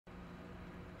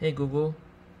Hey Google,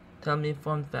 tell me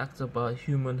fun facts about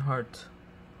human heart.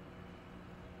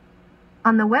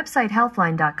 On the website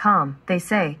healthline.com, they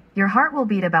say, your heart will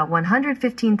beat about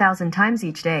 115,000 times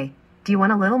each day. Do you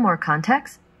want a little more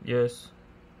context? Yes.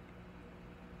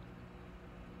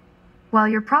 While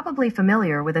you're probably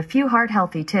familiar with a few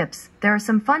heart-healthy tips, there are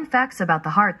some fun facts about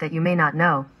the heart that you may not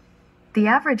know. The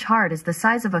average heart is the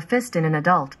size of a fist in an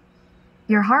adult.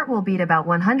 Your heart will beat about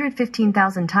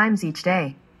 115,000 times each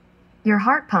day. Your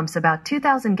heart pumps about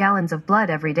 2,000 gallons of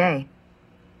blood every day.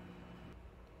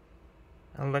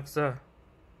 Alexa,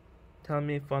 tell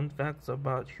me fun facts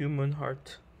about human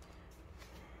heart.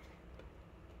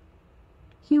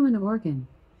 Human organ.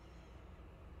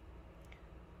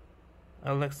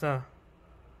 Alexa,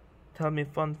 tell me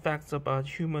fun facts about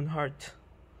human heart.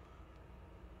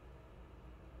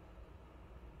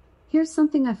 Here's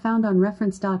something I found on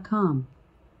reference.com.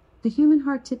 The human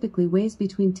heart typically weighs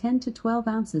between 10 to 12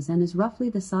 ounces and is roughly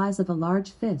the size of a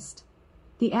large fist.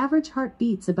 The average heart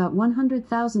beats about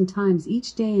 100,000 times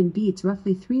each day and beats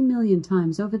roughly 3 million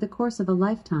times over the course of a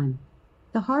lifetime.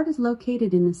 The heart is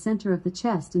located in the center of the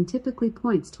chest and typically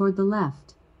points toward the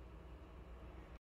left.